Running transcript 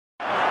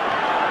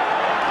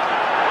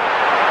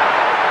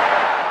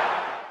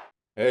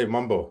Hey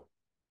Mambo,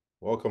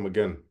 welcome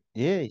again.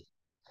 Yay.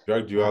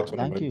 Dragged you out on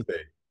a Thank you.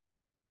 Wednesday.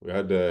 We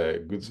had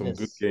some good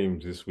Yes.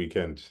 games this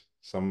weekend.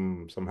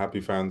 Some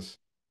happy fans,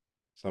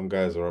 some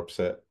guys are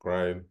upset,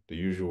 crying, the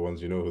usual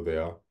ones, you know who they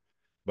are.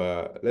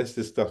 But let's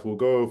discuss. We'll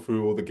go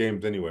through all the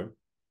games anyway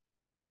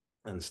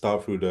and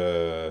start through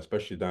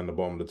especially down the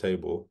bottom of the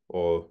table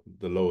or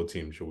the lower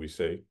team, shall we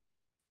say.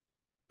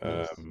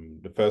 Yes.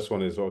 The first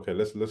one is okay.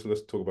 Let's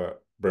talk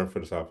about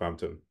Brentford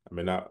Southampton. I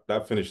mean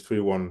that finished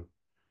 3-1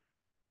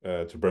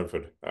 to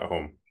Brentford at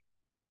home.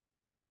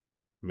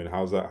 I mean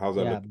how's that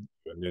Yeah. looking?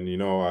 And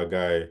then our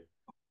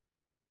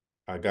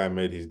guy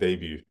made his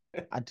debut.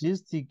 At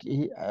least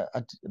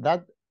at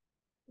that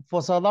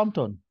for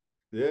Southampton.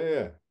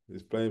 Yeah.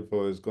 He's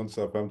gone to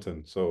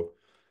Southampton. So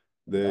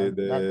they That's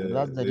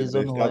the they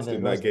reason why started they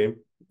in that lost. game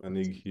and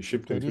he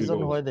shipped The in three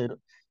reason why goals.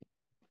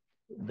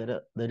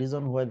 the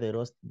reason why they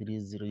lost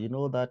 3-0. You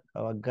know that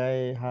our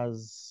guy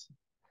has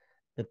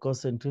the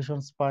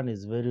concentration span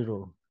is very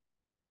low.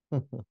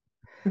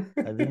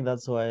 I think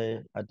that's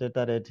why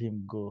Ateta let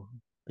him go.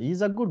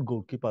 He's a good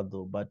goalkeeper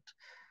though, but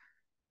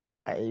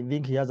I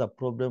think he has a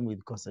problem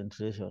with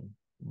concentration.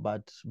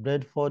 But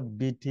Bradford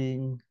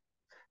beating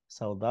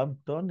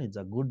Southampton, it's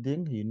a good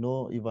thing. You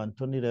know, if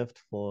Anthony left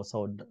for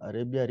Saudi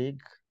Arabia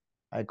League,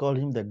 I call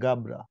him the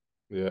Gabra.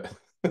 Yeah.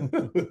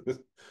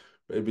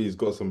 Maybe he's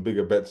got some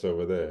bigger bets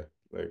over there,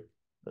 like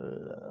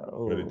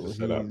ready to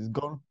set up.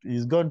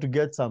 He's going to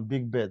get some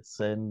big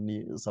bets,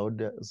 and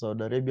Saudi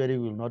Arabia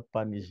League will not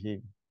punish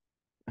him.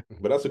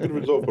 But that's a good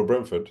result for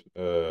Brentford.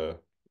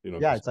 You know,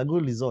 Yeah, it's a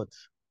good result.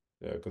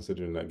 yeah,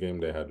 considering that game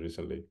they had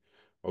recently.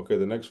 Okay,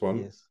 the next one.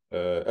 Yes.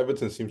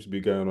 Everton seems to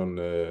be going on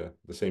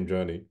the same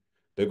journey.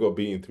 They got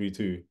beaten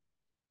 3-2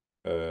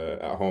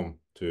 at home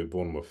to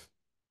Bournemouth.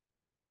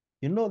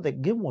 You know, the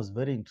game was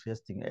very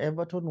interesting.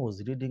 Everton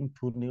was leading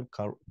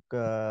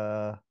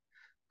 2-0.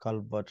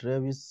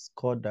 Calvert-Lewin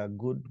scored a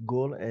good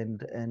goal,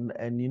 and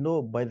you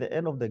know, by the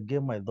end of the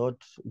game, I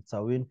thought it's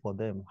a win for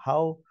them.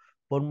 How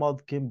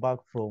Bournemouth came back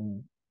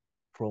from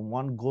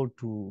one goal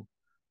to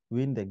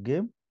win the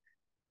game,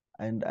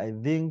 and I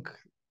think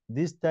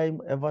this time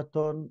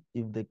Everton,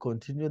 if they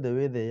continue the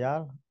way they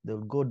are,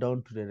 they'll go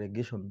down to the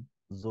relegation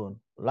zone.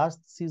 Last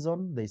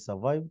season they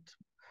survived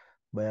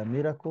by a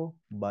miracle,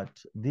 but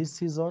this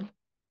season,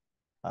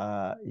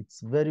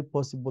 it's very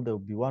possible they'll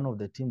be one of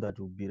the teams that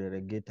will be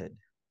relegated.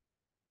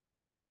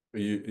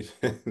 You,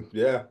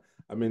 yeah.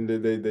 I mean,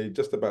 they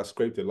just about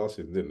scraped it last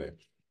season, didn't they?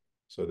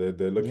 So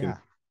they're looking, Yeah,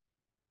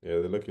 yeah,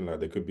 they're looking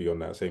like they could be on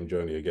that same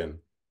journey again.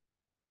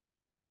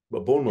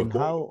 But and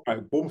how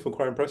Bournemouth are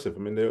quite impressive. I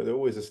mean, they're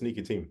always a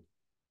sneaky team.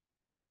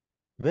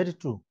 very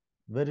true,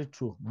 very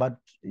true. But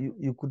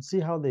you could see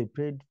how they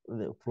played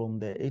from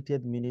the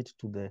 80th minute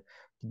to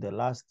the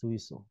last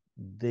whistle.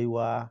 They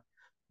were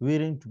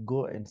willing to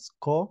go and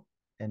score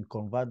and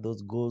convert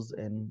those goals.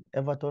 And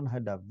Everton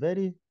had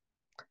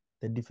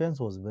the defense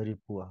was very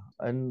poor.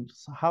 And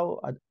how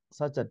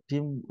such a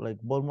team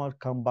like Bournemouth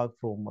come back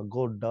from a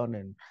goal down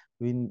and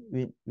win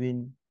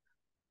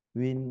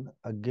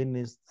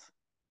against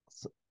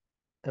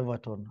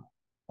Everton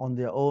on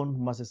their own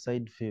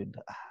Merseyside field.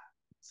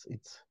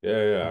 It's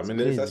Yeah. I it's mean,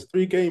 that's crazy.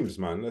 3 games,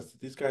 man.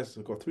 These guys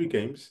have got 3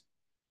 games,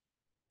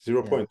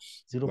 zero Yeah,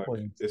 points. zero Like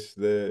points.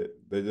 they're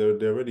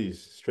already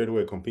straight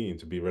away competing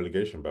to be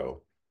relegation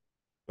battle.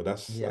 But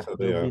that's Yeah, how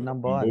they they'll be are.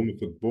 number And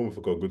one. Bournemouth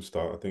have got a good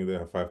start. I think they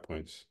have 5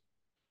 points.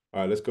 All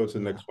right, let's go to the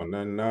Yeah, next one.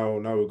 And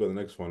now we've got the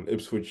next one.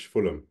 Ipswich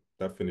Fulham.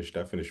 That finished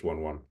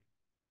 1-1.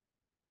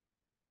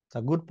 it's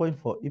a good point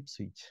for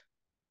Ipswich.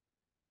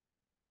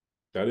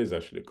 That is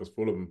actually because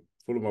Fulham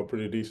are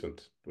pretty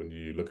decent when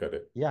you look at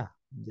it. Yeah,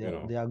 You they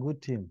know, are a good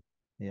team.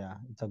 Yeah,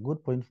 it's a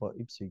good point for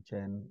Ipswich,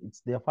 and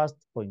it's their first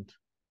point.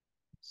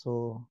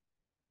 So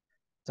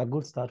it's a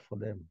good start for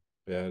them.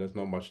 yeah, there's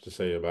not much to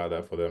say about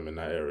that for them in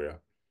that area.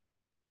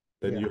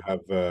 Then you Yeah,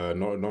 have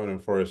Nottingham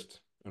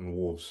Forest and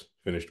Wolves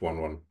finished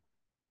 1-1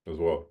 as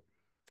well.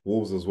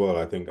 Wolves as well.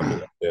 I think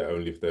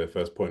that's their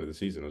first point of the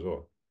season as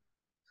well.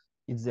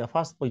 it's their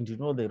first point. You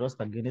know, they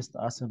lost against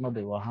Arsenal.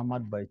 They were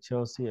hammered by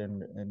Chelsea,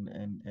 and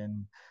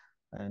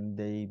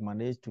they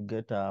managed to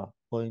get a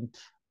point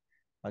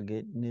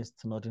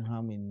against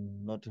Nottingham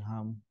in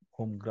Nottingham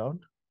home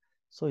ground.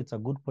 So it's a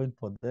good point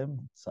for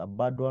them. It's a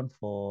bad one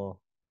for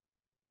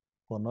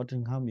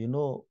Nottingham. You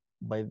know,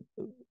 by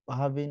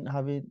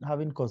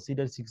having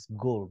considered 6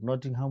 goals,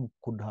 Nottingham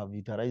could have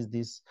utilized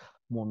this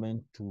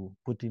moment to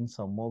put in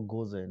some more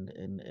goals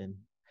and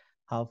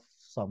have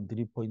some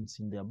 3 points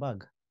in their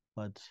bag.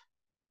 But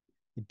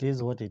it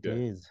is what it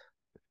Yeah, is.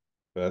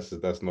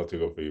 that's not too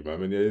good for you, man. I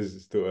mean, it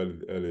is still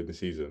early in the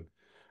season.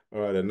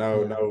 All right, and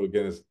now Yeah. we're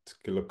getting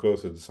a little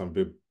closer to some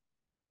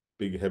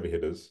big heavy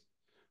hitters.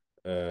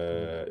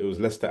 It was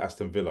Leicester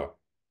Aston Villa.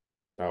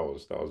 That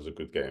was a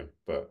good game,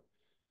 but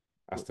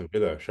Aston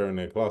Villa showing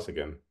their class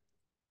again,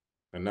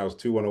 and now it's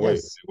 2-1 away. They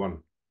Yes.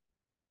 won.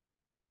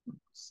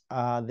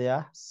 There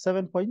are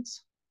 7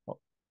 points. Oh,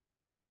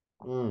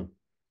 Mm.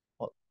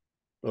 oh,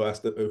 Oh,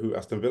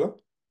 Aston Villa?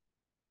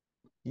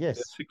 They're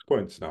yes. 6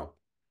 points now.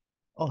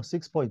 Oh,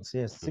 6 points.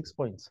 Yes, Mm. 6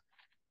 points.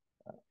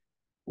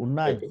 Yeah,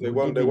 Unai, because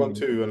good they won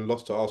evening. two and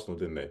lost to Arsenal,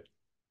 didn't they?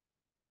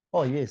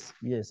 Oh yes,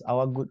 yes.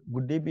 Our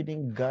good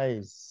evening,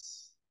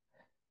 guys.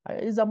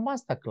 It's a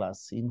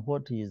masterclass in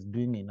what he is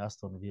doing in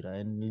Aston Villa.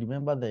 And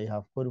remember, they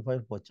have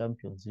qualified for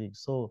Champions League.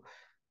 So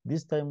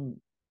this time,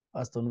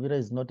 Aston Villa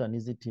is not an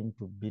easy team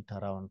to beat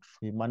around.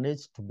 We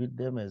managed to beat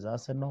them as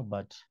Arsenal,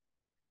 but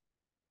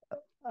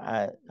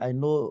I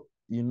know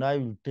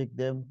United will take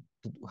them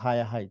to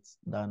higher heights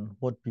than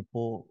what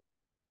people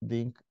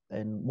think,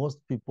 and most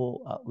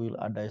people will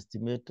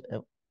underestimate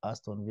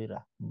Aston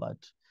Villa, but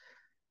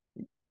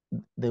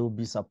they will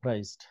be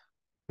surprised.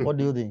 What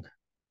do you think?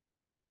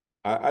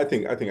 I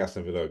think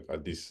Aston Villa are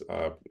this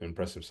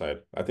impressive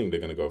side. I think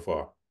they're going to go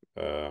far.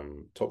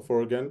 Top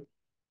four again,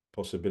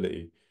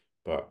 possibility,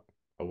 but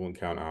I won't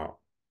count out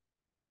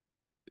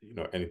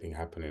anything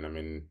happening. I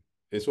mean,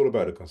 it's all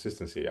about the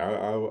consistency.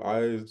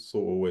 I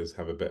sort of always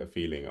have a better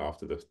feeling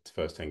after the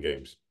first 10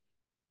 games.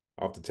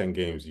 After 10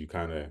 games, you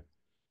kind of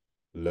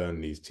learn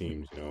these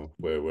teams,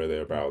 where Yeah,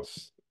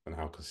 thereabouts and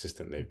how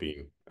consistent they've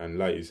been. And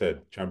like you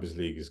said, Champions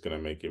League is going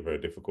to make it very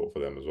difficult for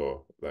them as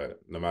well. Like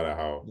no matter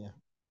yeah,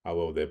 how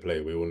well they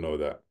play, we all know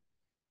that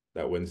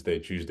Wednesday,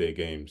 Tuesday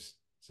games,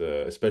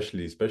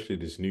 especially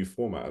this new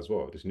format as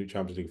well. This new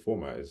Champions League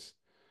format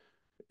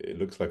it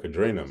looks like a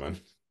drainer, man.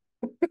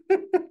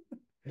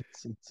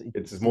 It's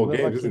it's more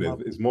whoever games, isn't came it?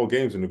 up. It's more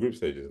games in the group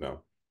stages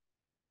now.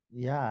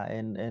 Yeah,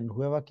 and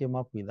whoever came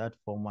up with that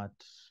format,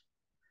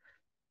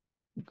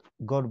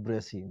 God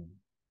bless him.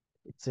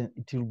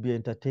 It will be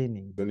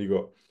entertaining. Then you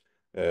got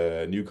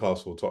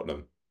Newcastle,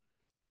 Tottenham.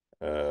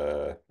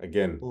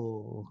 Again,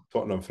 Oh,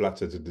 Tottenham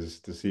flattered to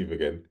deceive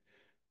again.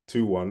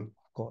 2-1,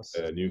 of course,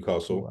 two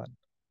Newcastle. one.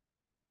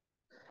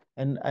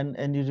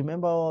 And you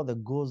remember all the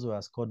goals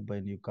were scored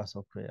by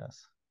Newcastle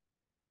players.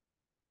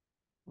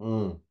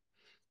 Mm.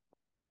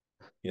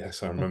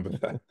 Yes, I remember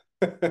that.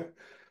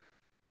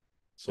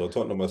 So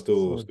Tottenham are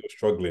So still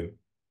struggling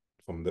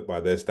by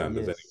their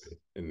standards yes,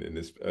 anyway in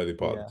this early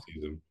part of yeah, the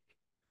season.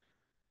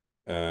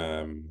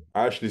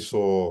 I actually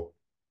saw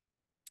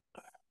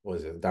what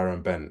was it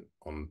Darren Bent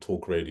on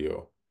Talk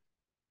Radio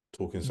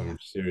talking yeah, some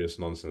serious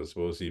nonsense.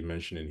 What was he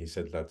mentioning? He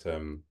said that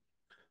the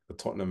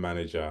Tottenham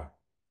manager,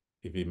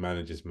 if he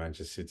manages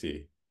Manchester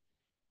City,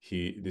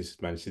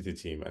 this Manchester City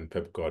team and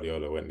Pep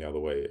Guardiola went the other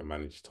way and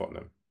managed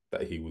Tottenham,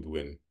 that he would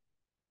win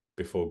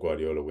before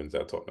Guardiola wins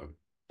at Tottenham,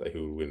 that he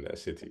would win at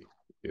City,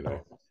 you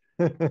know.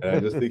 And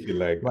I'm just thinking,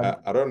 like,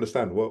 but I don't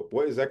understand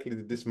what exactly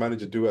did this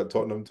manager do at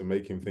Tottenham to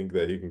make him think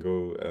that he can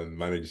go and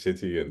manage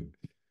City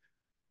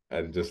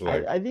and just I,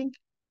 like, I think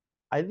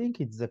I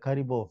think it's the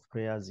caliber of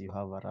players you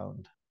have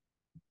around.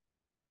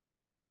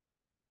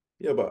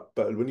 yeah, but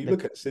when you The,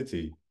 look at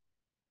City,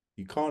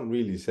 you can't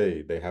really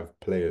say they have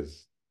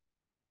players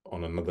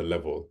on another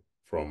level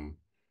from,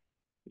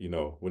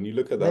 when you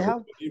look at the they other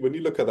have, when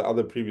you look at the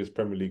other previous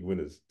Premier League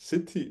winners,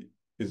 City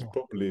is yeah,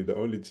 probably the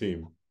only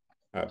team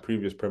at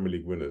previous Premier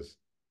League winners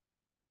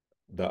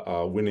that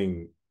are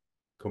winning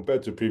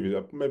compared to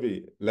previous,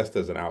 maybe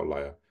Leicester's an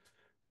outlier,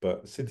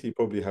 but City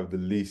probably have the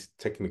least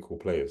technical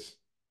players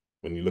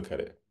when you look at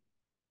it.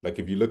 Like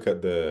if you look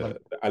at but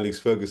the Alex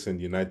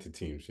Ferguson United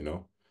teams,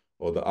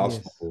 or the yes,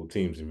 Arsenal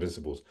teams,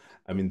 Invincibles.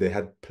 I mean, they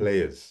had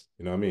players,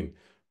 you know what I mean?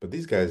 But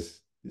these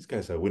guys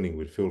are winning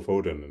with Phil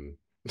Foden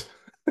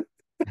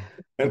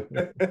and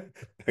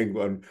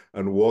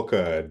and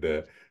Walker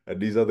and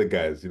these other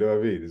guys. You know what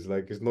I mean? It's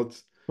like it's not.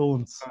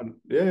 Stones.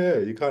 Yeah,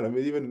 you can't. I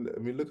mean,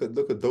 look at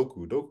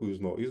Doku. He's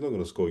not going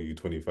to score you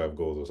 25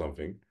 goals or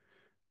something.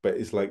 But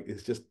it's like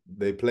it's just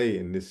they play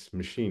in this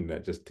machine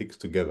that just ticks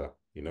together.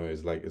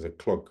 It's like it's a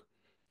clock.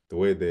 The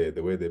way they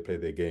play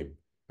their game.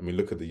 I mean,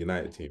 look at the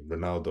United team: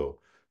 Ronaldo,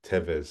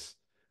 Tevez,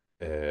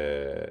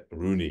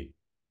 Rooney.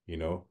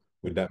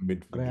 With that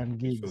Ryan midfield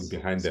Giggs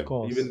behind them,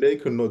 even scores. they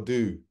could not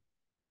do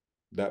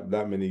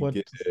that many What?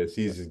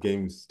 seasons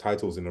games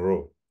titles in a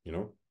row.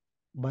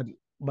 But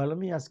but let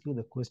me ask you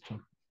the question: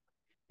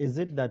 is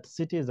it that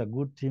City is a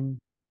good team,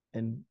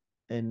 and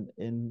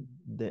and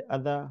the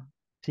other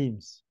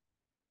teams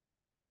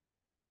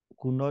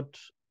could not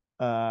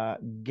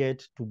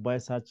get to buy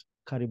such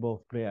caliber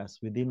of players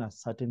within a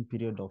certain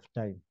period of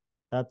time?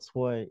 That's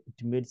why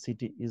it made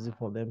City easy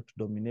for them to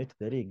dominate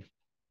the league.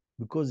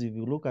 Because if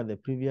you look at the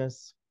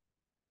previous,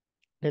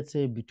 let's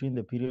say between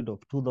the period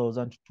of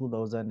 2000 to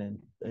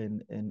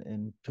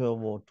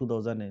 2012 or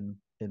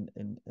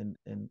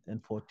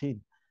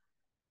 2014,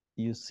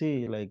 you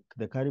see like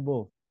the caliber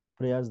of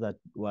players that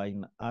were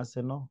in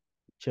Arsenal,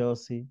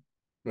 Chelsea,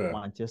 Yeah.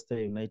 Manchester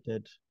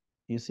United.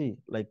 You see,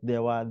 like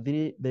there were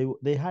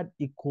they had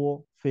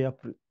equal fair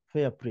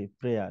play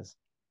players,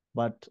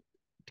 but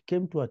it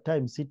came to a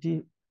time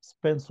City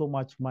spent so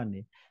much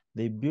money,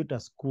 they built a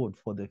squad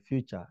for the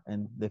future,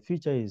 and the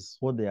future is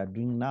what they are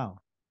doing now.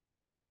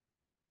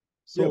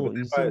 Yeah, So but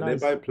you see now they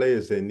it's buy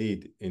players they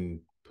need in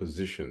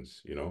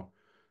positions.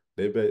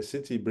 They bet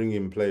City bring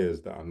in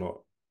players that are not,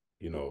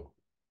 you know,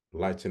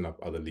 lighting up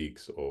other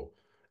leagues or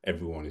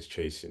everyone is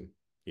chasing.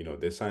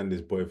 They signed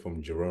this boy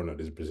from Girona,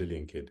 this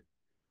Brazilian kid.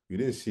 You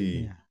didn't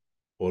see yeah,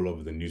 all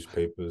over the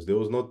newspapers. There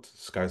was not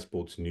Sky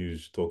Sports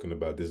News talking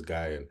about this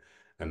guy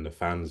and the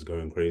fans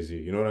going crazy.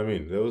 You know what I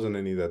mean? There wasn't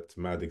any of that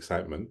mad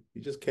excitement.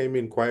 He just came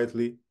in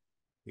quietly.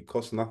 It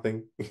cost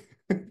nothing.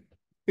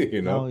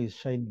 You Now know? he's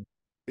shining.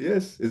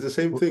 Yes, it's the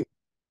same Who thing.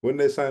 When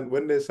they signed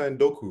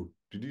Doku,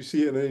 did you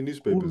see it in any who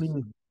newspapers?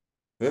 knew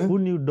Huh? who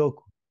knew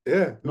Doku?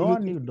 Yeah, who No knew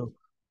one knew Doku? Doku.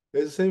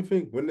 It's the same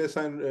thing when they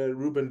signed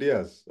Ruben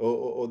Diaz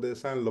or they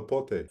signed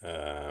Laporte.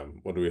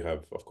 What do we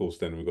have? Of course,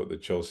 then we got the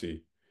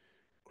Chelsea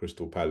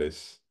Crystal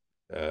Palace.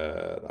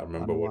 I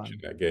remember watching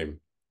 1-1. that game.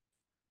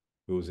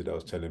 Who was it that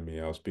was telling me?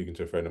 I was speaking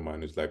to a friend of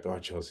mine who's like, "Oh,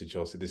 Chelsea,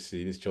 Chelsea,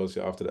 this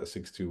Chelsea after that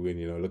 6-2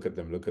 win, look at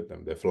them.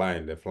 They're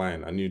flying, they're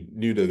flying. I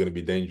knew they're gonna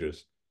be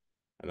dangerous."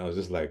 And I was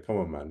just like, "Come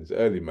on, man, it's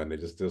early, man.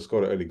 They'll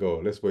score an early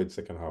goal. Let's wait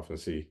second half and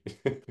see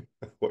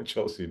what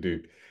Chelsea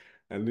do."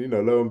 And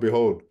lo and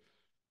behold,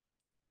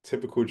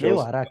 typical They Chelsea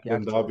were lucky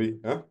London actually. derby,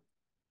 huh?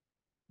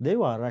 They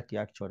were lucky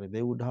actually.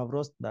 They would have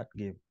lost that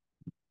game.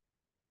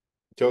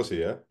 Chelsea,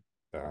 yeah.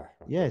 Ah,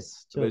 okay.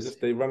 Yes, But Chelsea.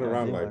 they run Yeah,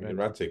 around they like were lucky.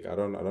 erratic. I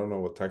don't know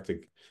what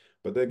tactic.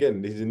 But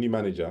again, he's a new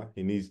manager.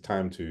 He needs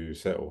time to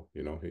settle.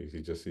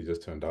 He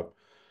just turned up.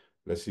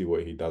 Let's see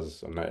what he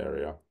does on that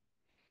area.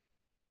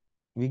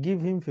 We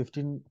give him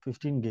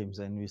 15 games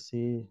and we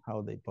see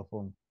how they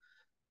perform.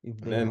 If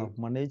And they have then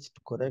managed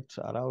to correct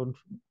around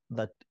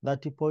that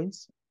 30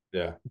 points,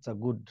 yeah. it's a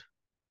good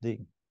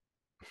thing.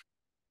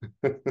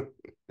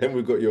 Then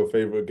we got your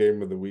favorite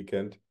game of the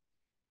weekend.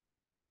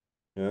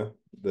 Yeah.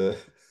 The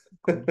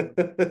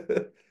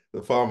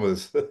the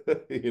Farmers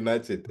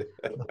United.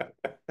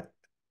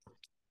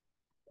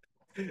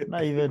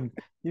 Not even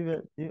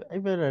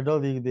I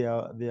don't think they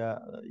are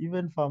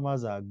even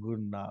farmers are good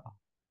now.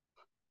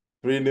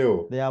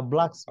 3-0. They are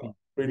blacksmiths.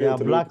 They 3-0 are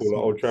to Liverpool at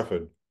Old blacksmiths.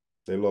 Trafford.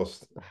 They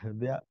lost.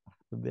 They are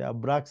they are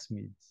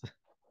blacksmiths.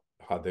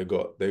 They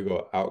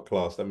got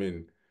outclassed. I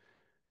mean,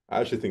 I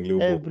actually think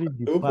Liverpool Every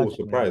Liverpool was department.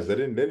 surprised. They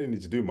didn't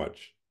need to do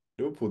much.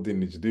 Liverpool didn't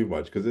need to do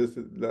much because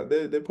like,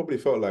 they probably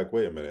felt like,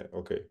 wait a minute,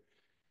 okay,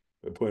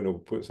 we're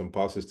putting some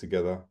passes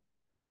together,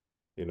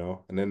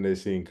 and then they're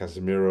seeing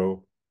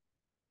Casemiro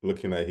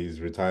looking at his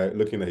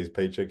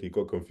paycheck. He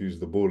got confused.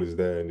 The ball is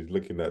there, and he's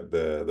looking at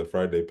the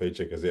Friday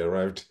paycheck as it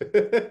arrived.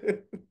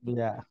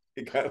 Yeah.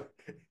 He kind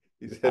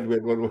his head A-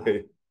 went one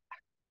way.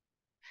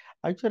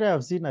 Actually,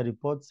 I've seen a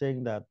report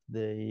saying that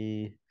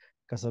the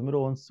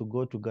Casemiro wants to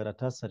go to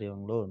Galatasaray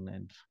on loan,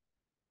 and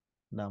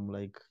I'm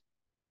like,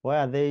 why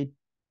are they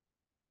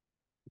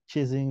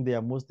chasing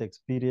their most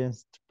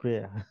experienced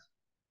player?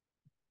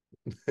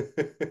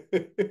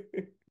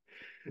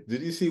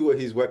 Did you see what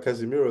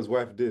Casemiro's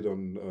wife did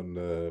on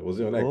was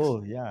it on X?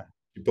 Oh yeah,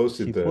 She she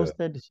posted the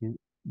posted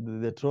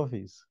the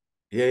trophies.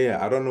 Yeah,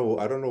 yeah. I don't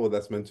know what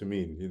that's meant to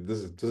mean. It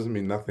doesn't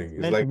mean nothing. It's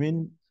It's meant to like,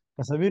 mean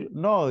Casemiro.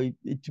 No,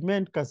 it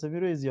meant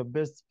Casemiro is your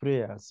best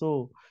player.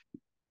 So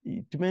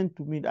it meant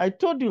to mean I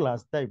told you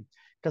last time,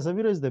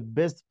 Casemiro is the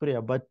best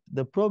player, but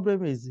the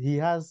problem is he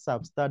has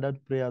substandard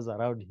players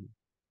around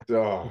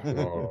oh him.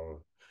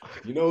 no.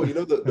 You know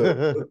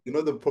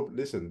the problem.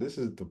 Listen, this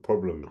is the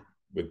problem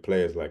with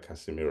players like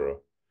Casemiro.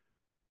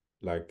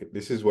 Like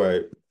this is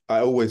why I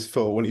always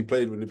felt when he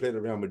played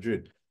at Real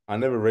Madrid, I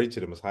never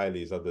rated him as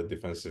highly as other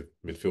defensive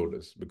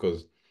midfielders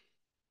because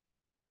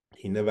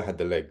he never had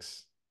the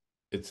legs.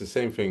 It's the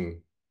same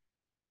thing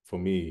for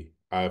me.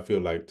 I feel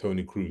like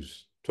Tony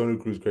Cruz. Tony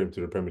Cruz came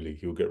to the Premier League,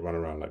 he'll get run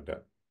around like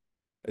that.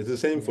 It's the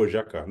same for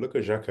Yeah, Xhaka. Look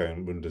at Xhaka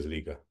in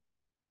Bundesliga.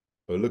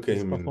 But look at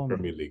he's him in the performing.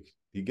 Premier League.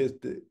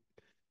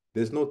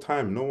 There's no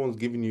time. No one's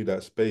giving you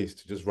that space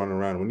to just run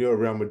around. When you're at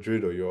Real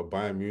Madrid or you're at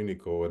Bayern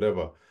Munich or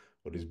whatever,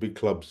 or these big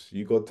clubs,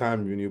 you got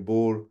time when you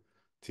ball.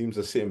 Teams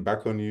are sitting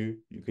back on you.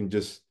 You can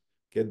just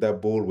get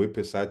that ball, whip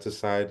it side to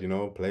side,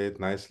 play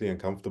it nicely and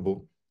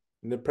comfortable.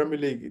 In the Premier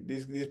League,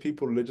 these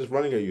people are just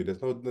running at you.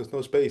 There's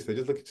no space. They're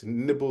just looking to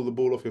nibble the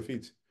ball off your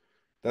feet.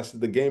 That's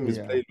the game is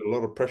Yeah. played with a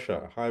lot of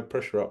pressure, high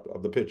pressure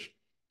up the pitch.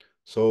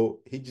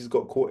 So he just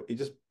got caught. He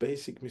just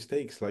basic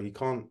mistakes. Like he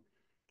can't.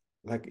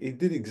 Like he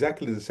did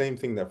exactly the same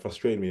thing that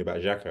frustrated me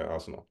about Xhaka at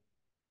Arsenal.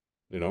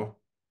 You know,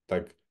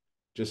 like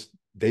just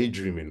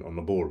daydreaming on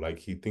the ball. Like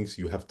he thinks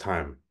you have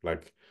time.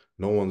 Like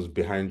no one's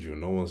behind you.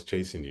 No one's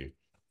chasing you.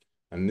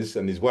 And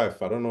his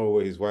wife. I don't know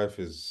what his wife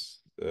is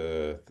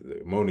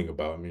moaning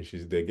about. I mean,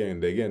 they're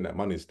getting that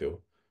money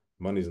still.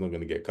 Money's not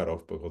going to get cut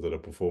off because of the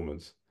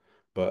performance.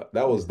 But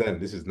that was Yeah. then.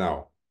 This is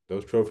now.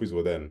 Those trophies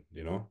were then.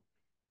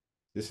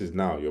 This is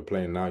now. You're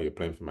playing now. You're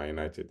playing for Man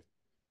United.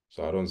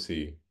 So I don't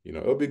see,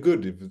 it'll be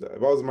good if I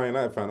was a Man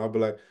United fan, I'd be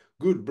like,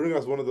 good, bring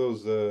us one of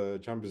those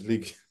Champions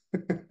League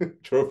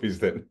trophies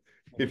then,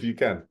 if you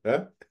can.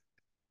 Yeah?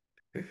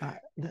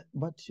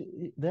 But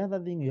the other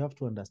thing you have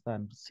to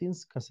understand,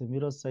 since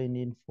Casemiro signed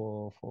in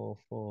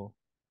for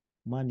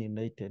Man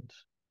United,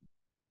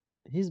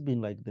 he's been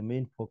like the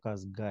main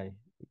focus guy,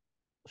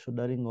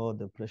 shouldering all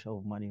the pressure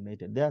of Man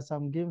United. There are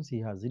some games he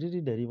has really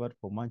delivered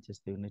for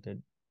Manchester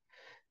United,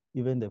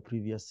 even the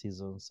previous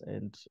seasons.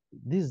 And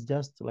this is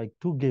just like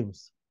 2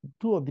 games,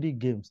 2 or 3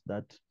 games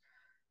that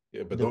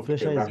Yeah, but the don't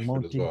forget pressure is Rashford as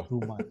mounting well. too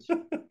much.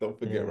 Don't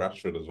forget Yeah.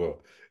 Rashford as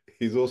well.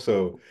 He's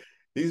also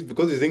He's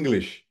because he's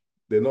English.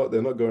 They're not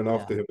going Yeah,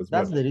 after him as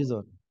that's much. the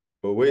reason.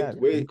 But Yeah,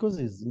 wait, because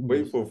it's wait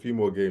English. for a few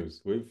more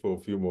games.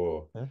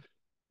 Huh?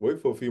 Wait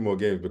for a few more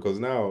games because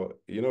now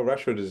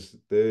Rashford is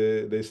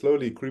they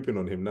slowly creeping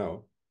on him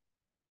now.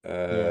 Uh,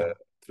 Yeah.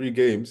 3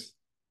 games,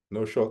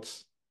 no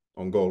shots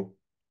on goal.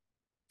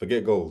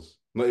 Forget goals.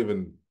 Not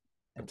even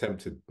And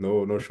attempted.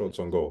 No shots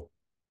on goal.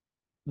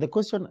 the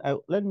question,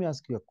 let me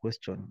ask you a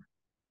question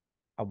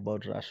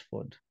about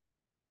Rashford.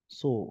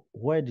 So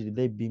why did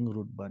they being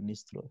rude by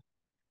Nistelrooy?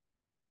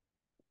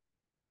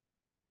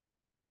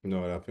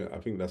 No, I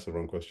think that's the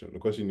wrong question. The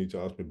question you need to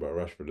ask me about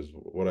Rashford is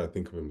what I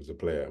think of him as a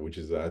player, which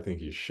is that I think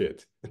he's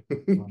shit.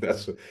 Okay.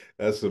 That's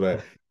what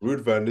I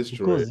Ruud van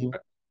Nistelrooy.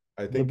 Because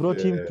I they think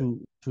brought him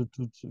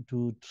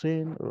to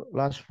train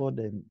Rashford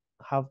and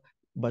have,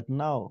 but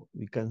now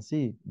we can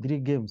see 3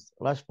 games,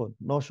 Rashford,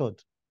 no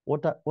shot.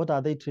 What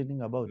are they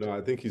training about? no,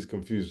 I think he's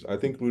confused. I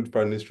think Ruud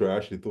van Nistelrooy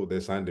actually thought they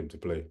signed him to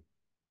play.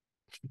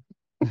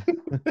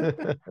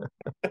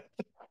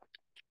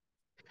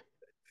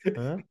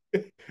 Huh?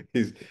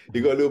 He's he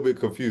got a little bit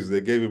confused.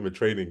 They gave him a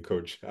training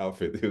coach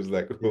outfit. He was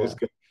like, Yeah,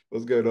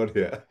 what's going on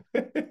here?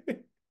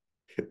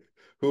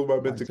 Who am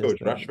I meant to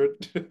coach? Manchester.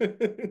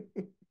 Rashford?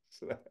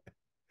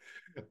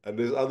 And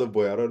this other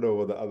boy, I don't know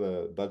what the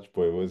other Dutch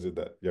boy was, it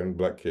that young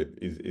black kid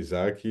is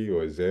Izaki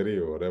or Izeri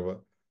or whatever.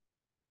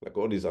 Like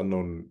all these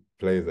unknown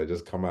players that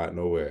just come out of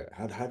nowhere.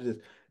 How did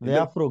it The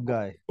never Afro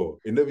guy. before?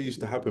 It never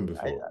used to happen I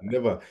before.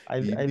 Never. I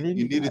You think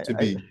needed to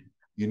be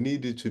you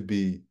needed to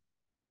be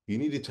you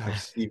needed to have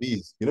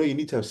CVs. You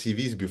need to have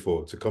CVs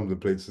before to come to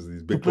places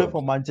these to big play for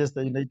clubs.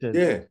 Manchester United.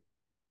 Yeah,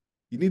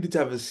 you needed to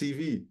have a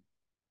CV,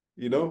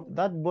 you know?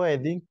 That boy I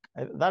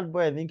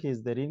think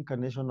is the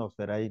reincarnation of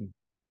Fellaini.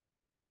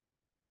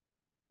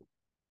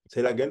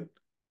 Say that again.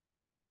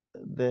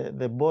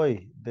 The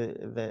boy, the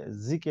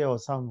Zike or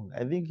something.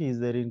 I think he's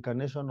the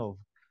reincarnation of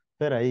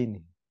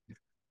Fellaini.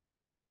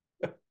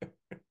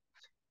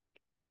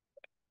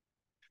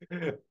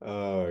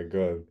 Oh my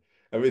God.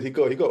 I mean, he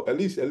got at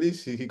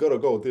least he got a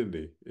goal, didn't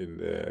he? In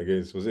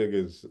against was it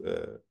against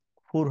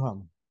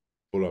Fulham.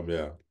 Fulham?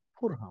 Yeah.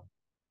 Fulham.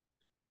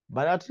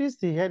 But at least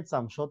he had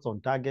some shots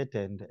on target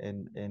and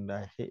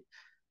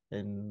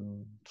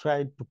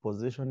tried to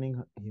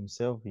positioning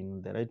himself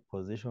in the right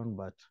position.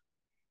 But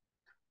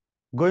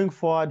going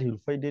forward, he'll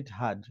find it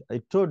hard.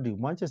 I told you,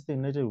 Manchester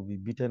United will be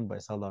beaten by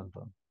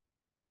Southampton.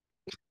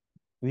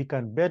 We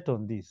can bet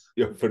on this.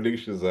 Your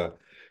predictions are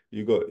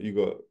you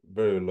got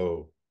very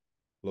low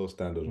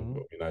standards Mhm.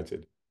 of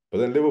United, but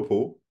then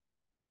Liverpool,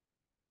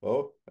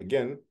 well,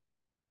 again,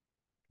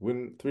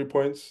 win 3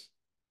 points,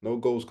 no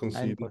goals Nine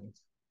conceded.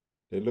 points.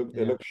 They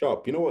Yeah, look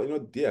sharp. You know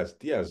what? Diaz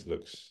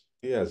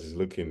is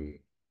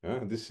looking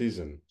this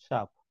season.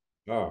 sharp.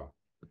 Ah,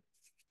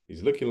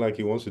 he's looking like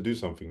he wants to do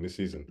something this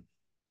season.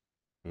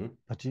 Hmm?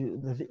 But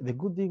the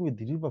good thing with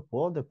Liverpool,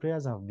 all the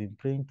players have been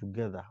playing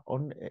together,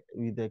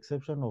 with the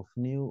exception of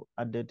new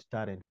added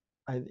talent.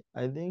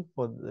 I think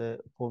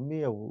for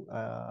me,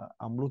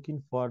 I'm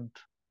looking forward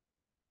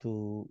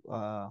to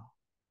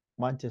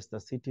Manchester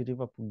City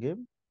Liverpool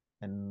game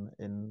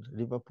and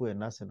Liverpool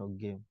and Arsenal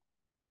game.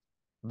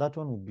 That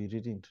one would be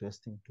really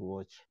interesting to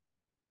watch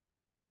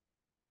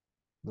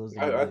those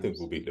three I think games.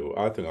 we'll beat Liverpool.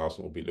 I think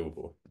Arsenal will beat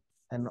Liverpool.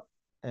 And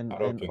and I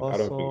don't and think. I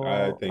don't think.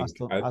 I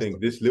also think. I think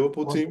this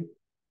Liverpool team.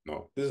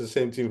 No, this is the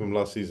same team from mm,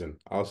 last season.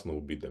 Arsenal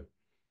will beat them.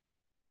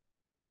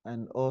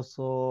 and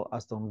also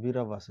Aston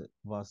Villa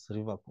versus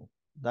Liverpool.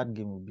 That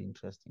game will be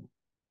interesting.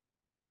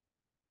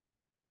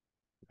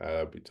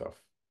 That'd be tough.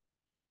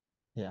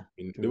 Yeah,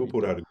 I mean, it will be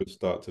Liverpool had tough. a good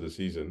start to the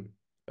season.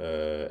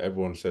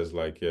 Everyone says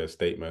like, yeah,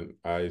 statement.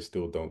 I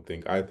still don't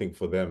think. I think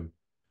for them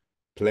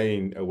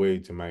playing away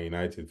to Man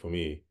United, for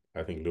me,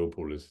 I think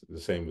Liverpool is the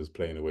same as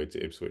playing away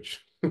to Ipswich.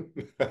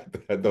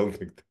 I don't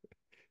think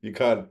you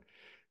can't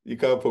you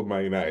can't put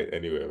Man United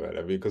anywhere, man.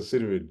 I mean,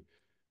 considering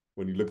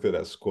when you looked at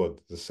that squad,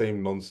 the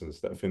same nonsense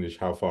that finished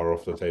how far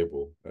off the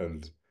table,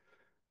 and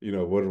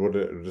what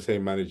the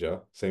same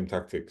manager, same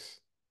tactics.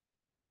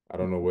 I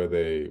don't know where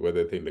they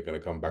think they're gonna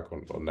come back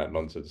on that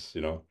nonsense.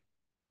 Did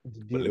But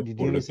you did Liverpool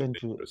you looking listen to?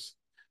 dangerous.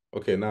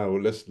 Okay, now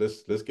let's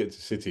get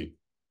to City.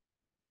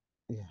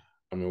 Yeah.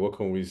 I mean, what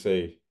can we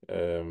say?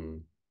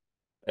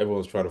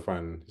 Everyone's trying to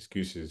find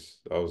excuses.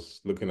 I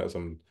was looking at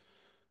some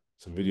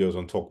videos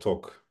on Talk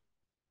Talk,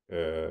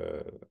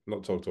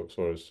 not Talk Talk,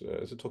 sorry,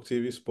 it's a Talk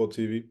TV, Sport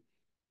TV,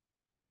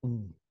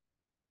 Mm.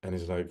 and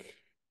it's like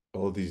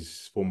all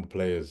these former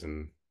players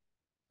and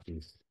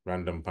these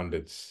random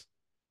pundits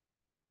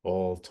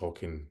all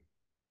talking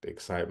the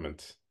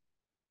excitement.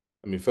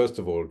 I mean, first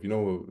of all,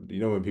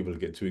 when people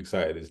get too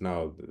excited, it's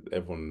now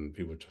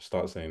people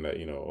start saying that,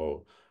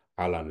 oh,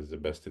 Haaland is the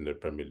best in the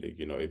Premier League.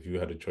 If you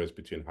had a choice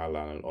between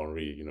Haaland and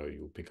Henry,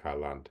 you pick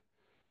Haaland.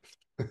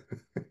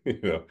 You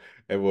know,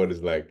 everyone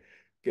is like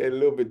getting a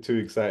little bit too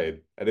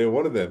excited. And then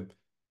one of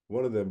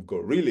them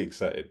got really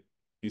excited.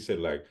 He said,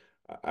 like,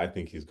 I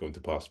think he's going to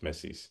pass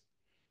Messi's,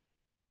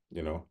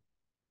 you know?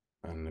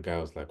 And the guy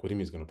was like, what do you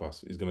mean he's going to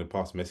pass? He's going to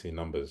pass Messi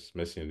numbers.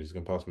 He's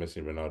going to pass Messi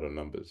and Ronaldo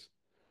numbers.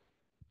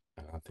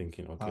 And I'm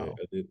thinking, okay, Wow.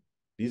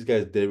 these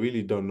guys, they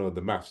really don't know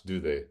the maths, do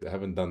they? They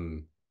haven't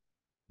done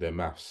their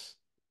maths.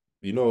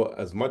 You know,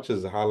 as much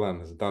as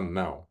Haaland has done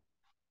now,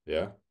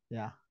 yeah,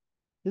 Yeah,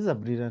 he's a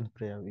brilliant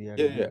player. We yeah,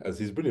 yeah, agree. as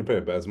he's brilliant player,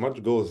 but as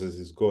much goals as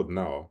he's scored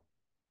now,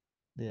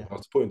 Yeah, if I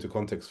was to put into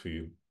context for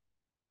you,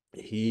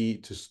 he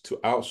to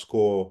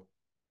outscore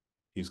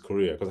his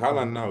career because his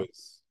Haaland now man.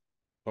 is,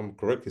 if I'm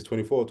correct, he's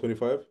 24,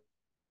 25.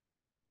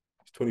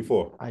 He's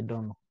 24. I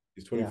don't know.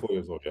 He's Yeah. 24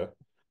 years old, yeah.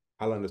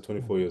 Haaland is Mm.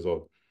 24 years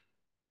old.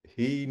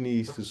 He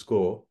needs to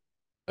score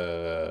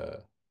uh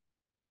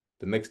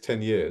the next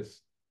 10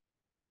 years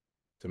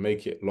to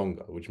make it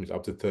longer, which means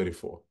up to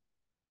 34.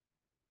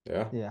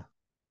 Yeah. Yeah.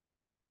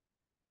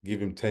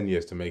 Give him 10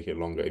 years to make it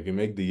longer. If you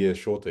make the year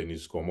shorter, he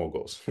needs to score more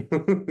goals.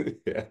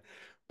 Yeah.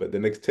 But the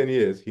next 10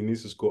 years, he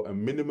needs to score a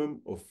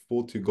minimum of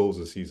 40 goals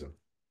a season.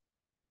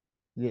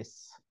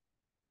 Yes.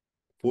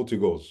 40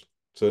 goals.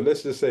 So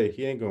let's just say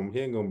he ain't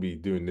gonna be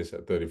doing this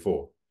at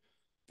 34.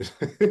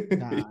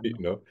 Nah, You no.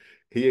 know,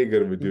 he ain't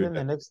gonna be doing Even the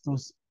that. next two,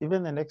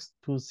 even the next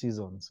 2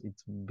 seasons, it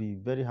will be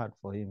very hard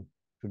for him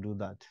to do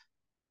that.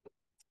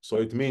 So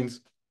it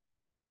means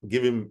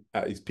give him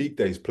at his peak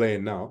that he's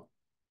playing now.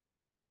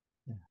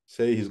 Yeah.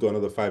 Say he's got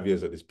another 5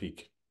 years at his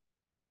peak.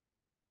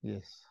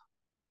 Yes.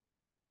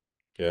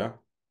 Yeah.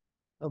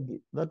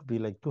 That'd be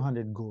like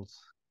 200 goals.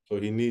 So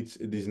he needs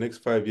these next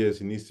 5 years,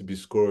 he needs to be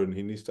scoring,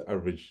 he needs to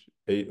average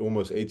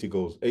almost 80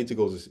 goals, 80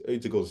 goals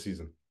a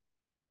season.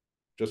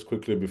 Just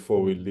quickly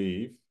before we Mm.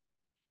 leave,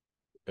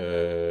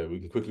 we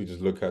can quickly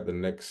just look at the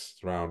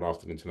next round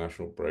after the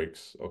international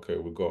breaks. Okay,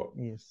 we got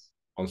Yes.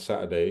 on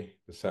Saturday,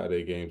 the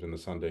Saturday games and the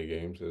Sunday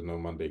games. There's no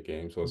Monday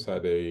games. So Mm.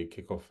 Saturday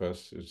kickoff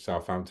first is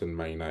Southampton,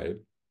 Man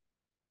United.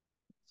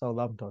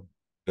 Southampton,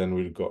 Then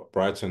we've got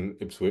Brighton,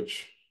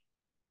 Ipswich.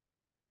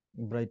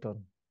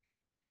 Brighton,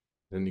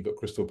 Then you got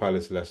Crystal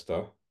Palace,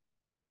 Leicester.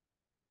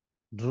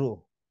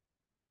 Drew,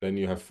 Then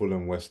you have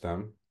Fulham, West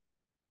Ham.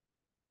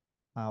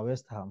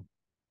 West Ham,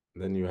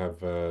 Then you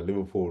have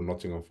Liverpool,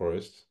 Nottingham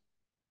Forest.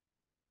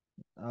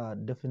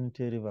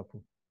 definitely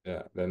Liverpool,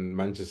 Yeah. Then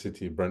Manchester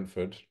City,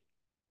 Brentford.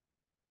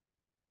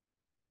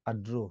 a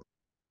draw,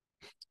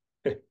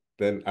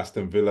 Then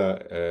Aston Villa,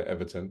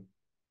 Everton.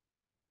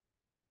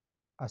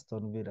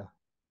 Aston Villa,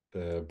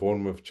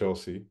 Bournemouth,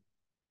 Chelsea.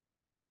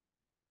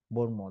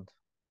 Bournemouth,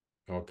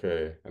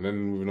 Okay. And then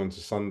moving on to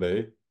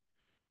Sunday.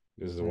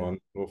 This is the yeah, one.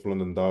 North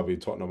London Derby,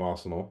 Tottenham,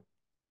 Arsenal.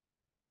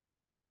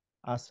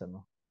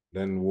 Arsenal,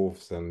 Then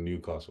Wolves and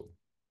Newcastle.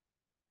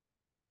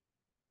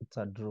 it's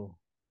a draw.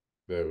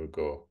 There we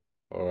go.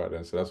 All right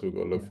then. So that's what we've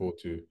got to look Yeah, forward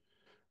to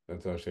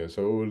internationally.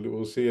 So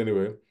we'll see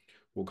anyway.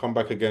 We'll come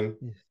back again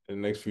yes.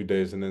 in the next few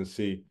days and then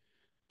see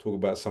talk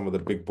about some of the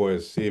big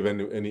boys. See if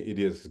any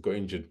idiots got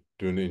injured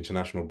during the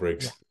international Yeah.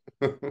 breaks.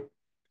 All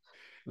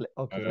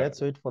Okay, right.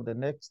 let's wait for the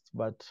next.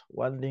 But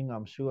one thing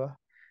I'm sure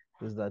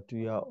is that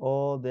we are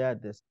all there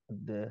at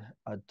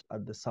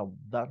the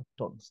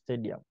Southampton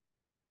Stadium,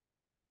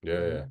 Yeah,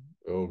 yeah. mm,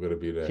 We're all gonna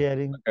be there.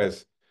 cheering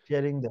Guys,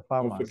 cheering the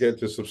don't forget farmers.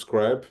 to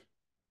subscribe.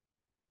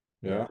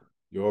 Yeah. Yeah.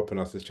 You're helping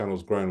us. This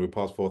channel's growing. We're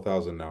past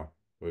 4,000 now.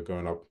 We're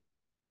going up.